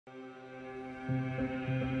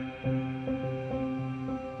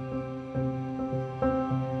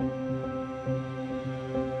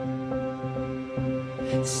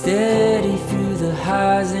steady through the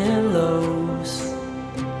highs and lows,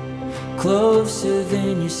 closer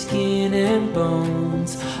than your skin and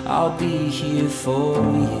bones. I'll be here for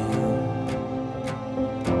you,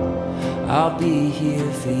 I'll be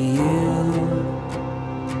here for you.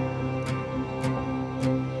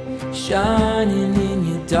 Shining in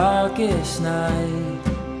your darkest night,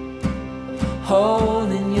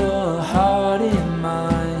 holding your heart in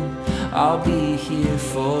mine. I'll be here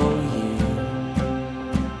for you,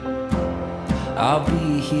 I'll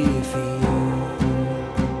be here for you.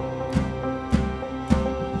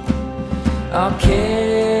 I'll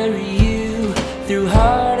carry you through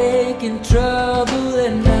heartache and trouble,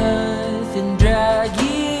 and nothing drag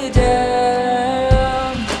you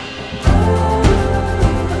down.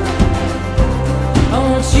 I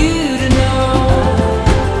want you to know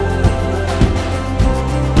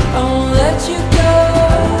I won't let you go.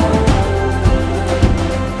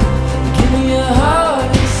 Give me your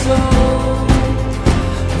heart and soul.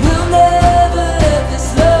 We'll never let this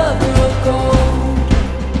love grow cold.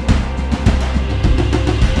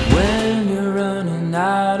 When you're running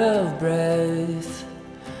out of breath,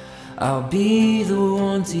 I'll be the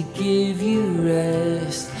one to give you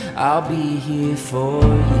rest. I'll be here for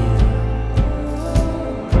you,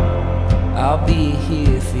 I'll be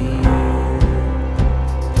here for you.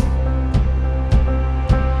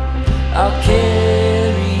 I'll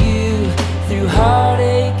carry you through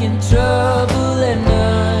heartache and trouble, and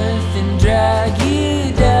nothing drag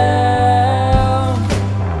you down.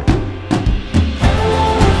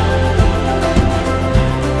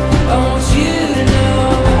 I want you to know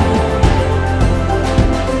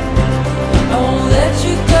I won't let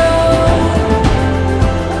you go.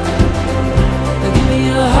 Give me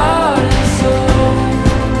your heart and soul.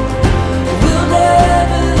 We'll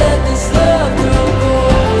never let this love grow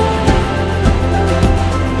cold.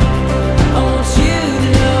 I want you to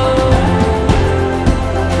know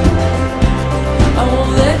I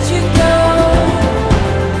won't let you go.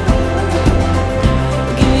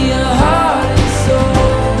 Give me your heart and soul.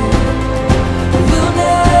 We'll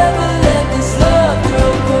never let this love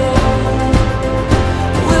grow cold.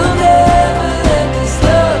 We'll never let this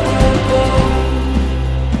love grow cold.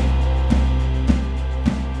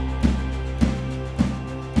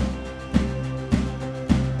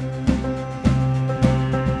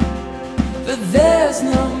 But there's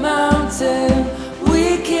no mountain we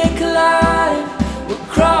can't climb. We're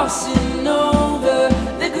crossing over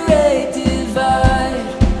the great divide.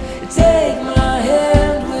 Take my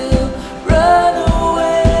hand, we'll run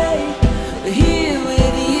away. But here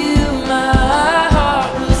with you, my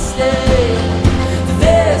heart will stay.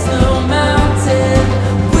 There's no mountain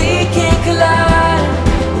we can't climb.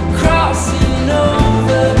 We're crossing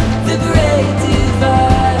over the great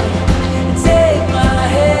divide. Take my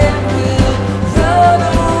hand, we'll run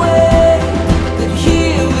away. But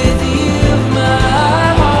here with you, my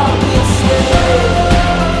heart will stay.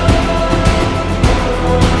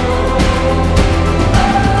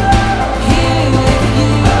 Here with you,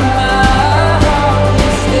 my heart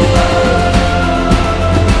will stay.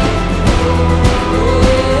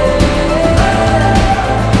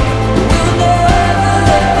 We'll never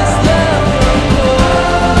let this love grow cold.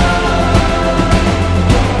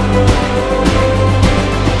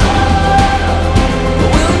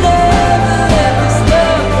 We'll never let this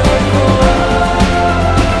love grow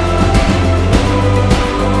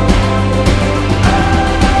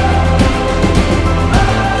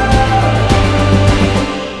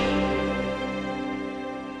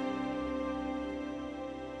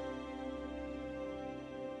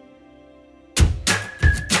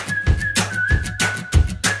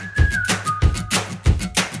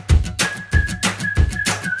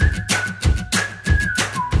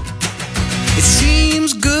It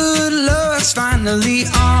seems good luck's finally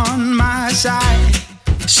on my side.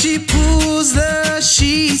 She pulls the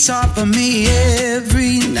sheets off of me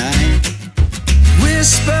every night.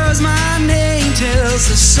 Whispers my name, tells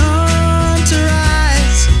the sun to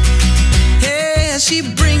rise. Yeah, she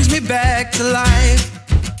brings me back to life.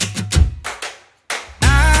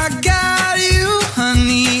 I got you,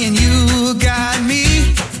 honey, and you got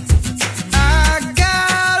me. I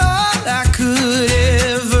got all I could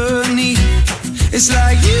ever need. It's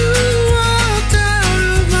like you walked out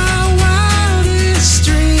of my wildest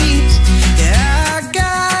dreams. Yeah, I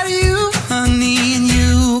got you, honey, and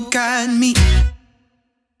you got me.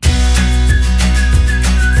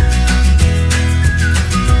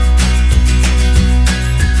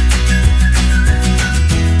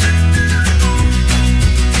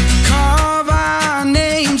 Carve our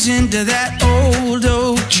names into that old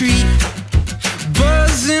oak tree,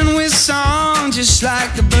 buzzing with song just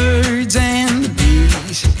like the birds and the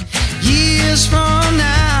bees. from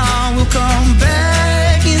now, we'll come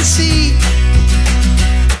back and see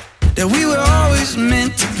that we were always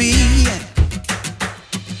meant to be.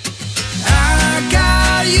 I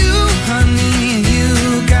got you, honey, and you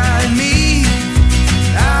got me.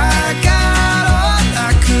 I got all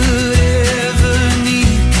I could ever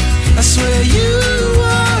need. I swear you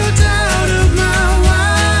walked out of my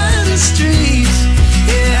wildest dreams.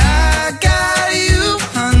 Yeah, I got you,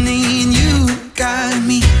 honey, and you got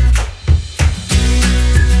me.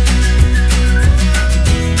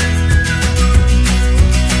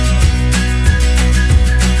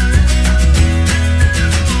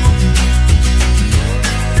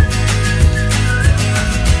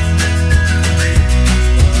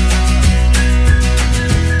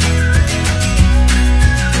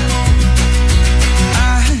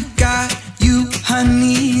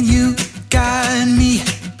 Honey, you got me.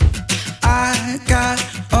 I got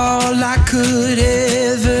all I could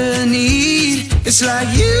ever need. It's like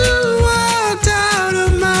you walked out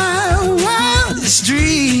of my wildest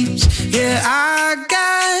dreams. Yeah,